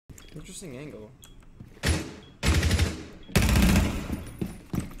Interesting angle.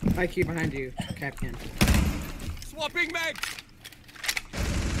 IQ behind you, Capcan. Swapping mag!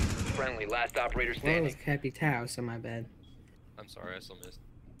 Friendly, last operator Well, it standing. was Cappy Tau, so my bad. I'm sorry, I still missed.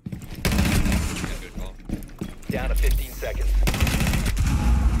 Yeah, good call. Down to 15 seconds.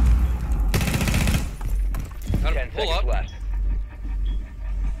 Got 10 him. Pull seconds up. left.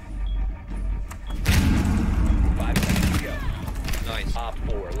 5 seconds to go. Nice. Op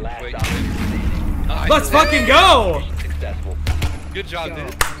 4, last Wait, operator wait. standing. Nice. Let's fucking go! Mission successful. Good job, Go.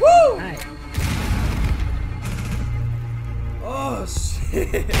 dude. Woo! Nice. Oh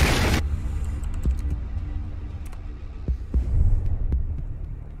shit.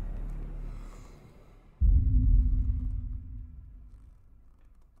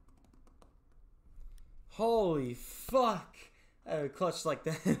 Holy fuck. I haven't clutched like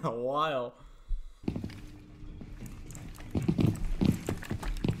that in a while.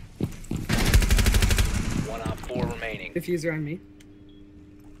 One Op 4 remaining. Diffuser on me.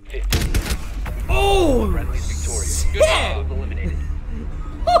 15. Oh! Friendly's victorious. Good job. Hostiles eliminated.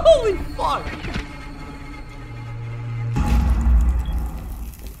 Holy fuck!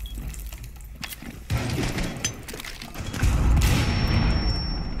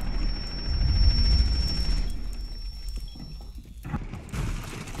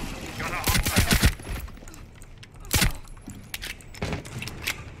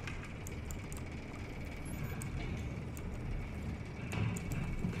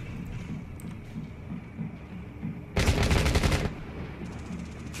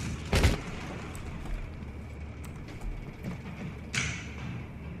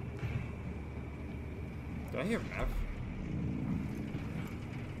 Do I hear Meth?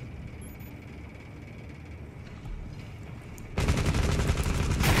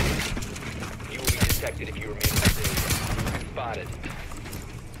 You will be detected if you remain in this area. Spotted.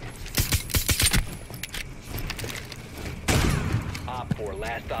 Op 4,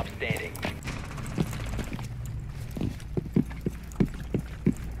 last stop standing.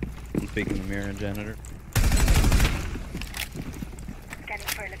 I'm speaking the mirror and janitor. Scanning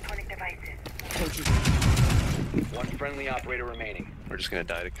for electronic devices. One friendly operator remaining. We're just gonna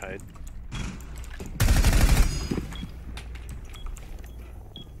die to kite.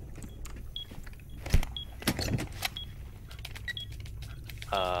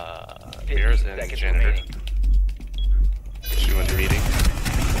 Mirrors 15 and seconds janitor. remaining. She went to meeting.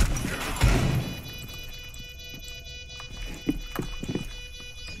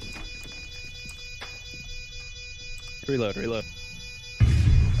 Reload, reload.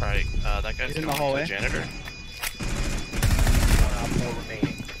 Alright, that guy's He's in the going to hallway. janitor. One Op 4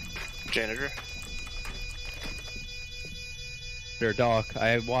 remaining. Janitor. They're Doc.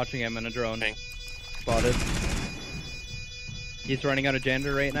 I'm watching him in a drone. Okay. Spotted. He's running out of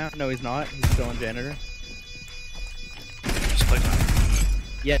janitor right now. No, he's not. He's still in janitor. Just play time.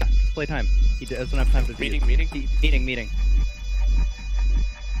 Yeah, play time. He doesn't have time to Meeting, meeting. Meeting.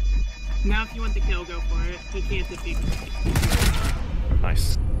 Now if you want the kill, go for it. He can't defeat.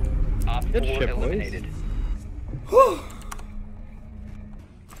 Nice. Op 4 Good shit, boys. eliminated. Whew.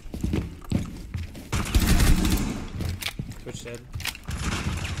 Twitch dead.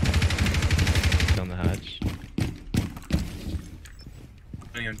 On the hatch.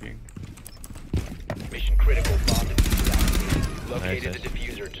 Mission critical. Bomb diffuser. Located Nice. the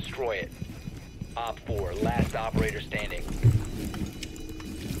diffuser. Destroy it. Op 4, last operator standing.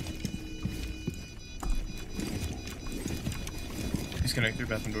 He's connected,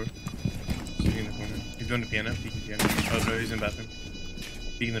 bathroom door. He's in the corner. He's going to piano, peeking piano. Oh no, he's in bathroom.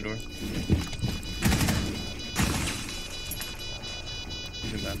 Peeking the door.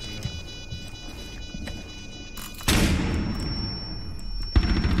 He's in bathroom though.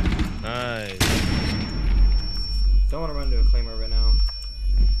 Nice. Don't want to run into a claimer right now.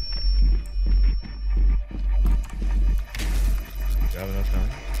 You have enough time?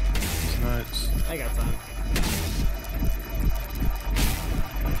 It's nuts. I got time.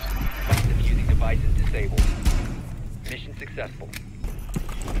 Diffusing devices disabled. Mission successful.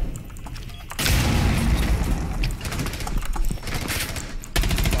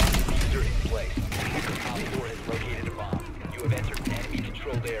 Bomb diffuser in place. Op 4 has located a bomb. You have entered an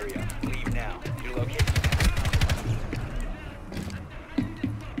enemy-controlled area. Leave now. Your location.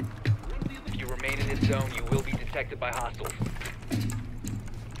 If you remain in this zone, you will be detected by hostiles.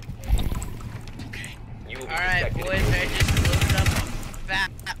 You will be Alright, detected. boys, I just loaded up a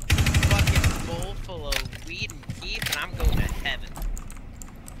fat fucking bowl full of weed and keef, and I'm going to heaven.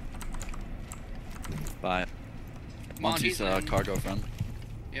 Bye. Monty's cargo friend.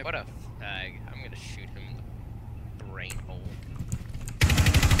 Yep. What a fag. I'm gonna shoot him in the brain hole.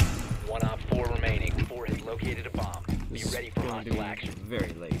 located a bomb. Be This is ready for going to hostile be action.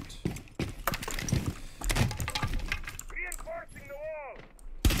 very late. Reinforcing the wall.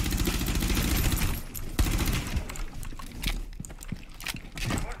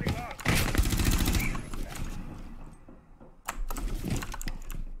 Reinforcing wall.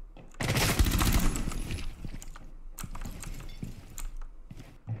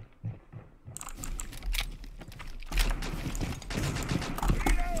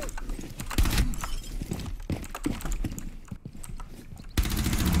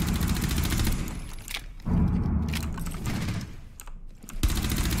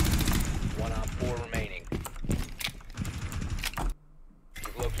 One on 4 remaining.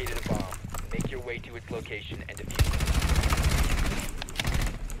 You've located a bomb. Make your way to its location and defuse it.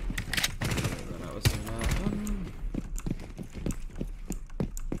 Then I was in that one.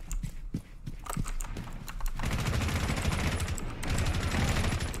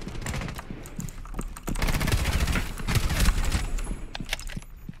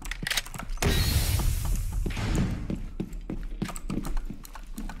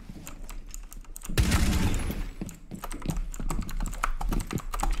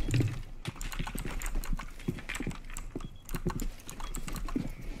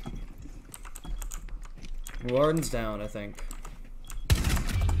 Warden's down, I think.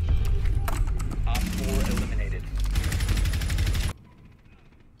 Op 4 eliminated.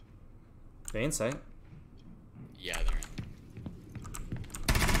 They in sight. Yeah, they're in.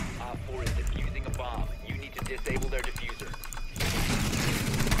 Op 4 is defusing a bomb. You need to disable their diffuser.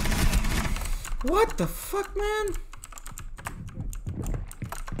 What the fuck, man?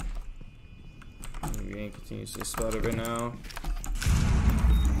 Maybe ain't continuously spotted right now.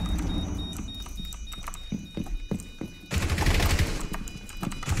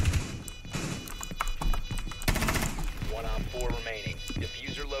 One on 4 remaining.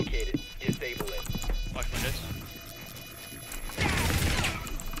 Diffuser located. Disable it. Watch my hits.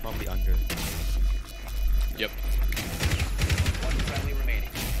 Probably under. Yep. One friendly remaining.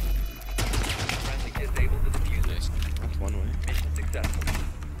 Friendly disabled the diffuser. Nice. That's one way. Mission successful.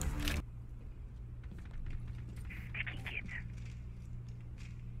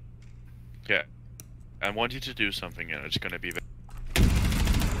 Okay. I want you to do something, and it's gonna be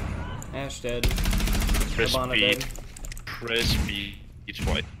Ash dead. press Hibana B. dead. Press B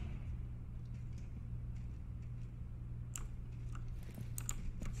twice.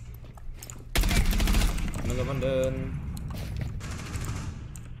 Another one dead.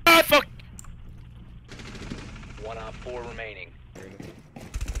 Ah, fuck! One on 4 remaining.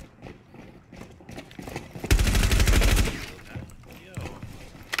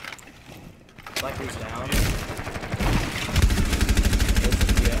 Blacker's down.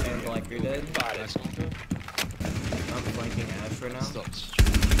 Yeah, and Blacker dead. I'm flanking Ash right now.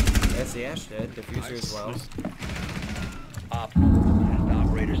 That's the Ash dead. Diffuser as well. Op 4, last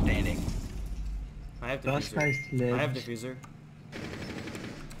operator standing. I have diffuser. I have diffuser.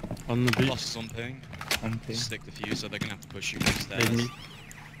 On the beat. Lost on ping. Stick the fuse, so they're gonna have to push you upstairs.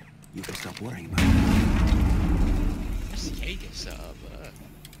 You can stop worrying about it. Just hate yourself.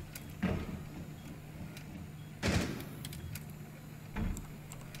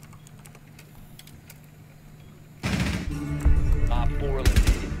 Op 4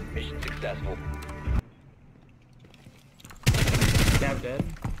 eliminated. Mission successful. Cab dead.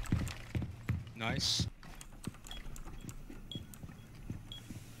 Nice.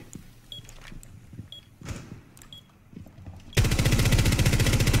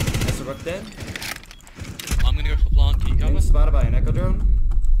 That's a Rook dead. I'm gonna go for the plant. Can you cover? Being spotted by an Echo drone.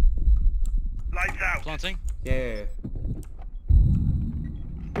 Lights out. Planting. Yeah.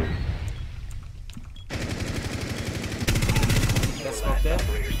 That's Smoke Last dead.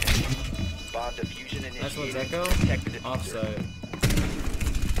 operator standing. Bomb diffusion That's one's initiated. Echo. Protect the diffuser. Offside.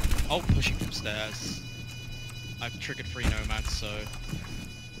 Oh, pushing from stairs. I've triggered 3 nomads, so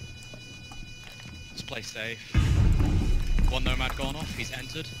let's play safe. One nomad gone off. He's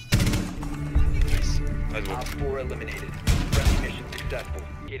entered. Nice. Op 4 eliminated. Friendly mission successful.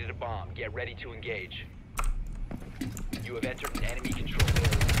 Located a bomb. Get ready to engage. You have entered an enemy controlled area.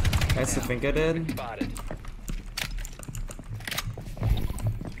 That's the Finka dead. Spotted.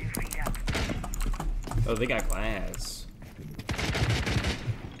 Oh, they got glass.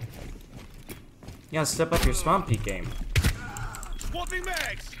 You gotta step up your spawn peek game. Swapping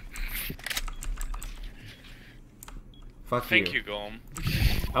mags. Fuck Thank you, Golem.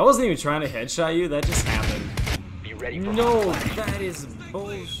 I wasn't even trying to headshot you, that just happened. Be ready for No, hostile action. that is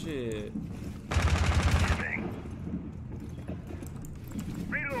bullshit.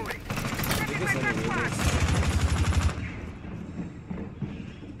 Reloading. Did this any real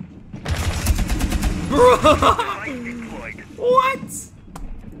Bro! What?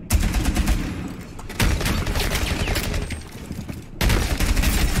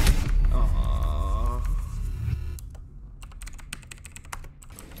 Aww.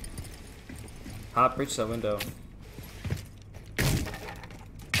 Hop, reach that window.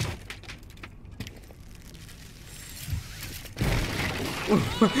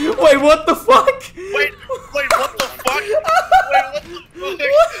 Wait, what the fuck? Wait, what the fuck? Wait, what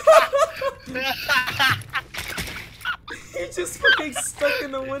the fuck? He just fucking stuck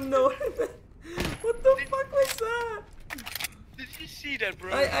in the window. What the fuck was that? Did you see that,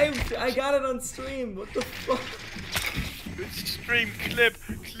 bro? I got it on stream. What the fuck? Stream clip.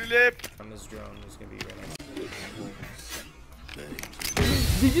 On this drone is gonna be right now.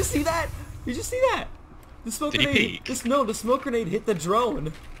 Did you see that? Did you see that? The smoke Did he grenade. peek? The smoke grenade hit the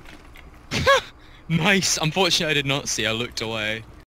drone. Nice. Unfortunately, I did not see. I looked away.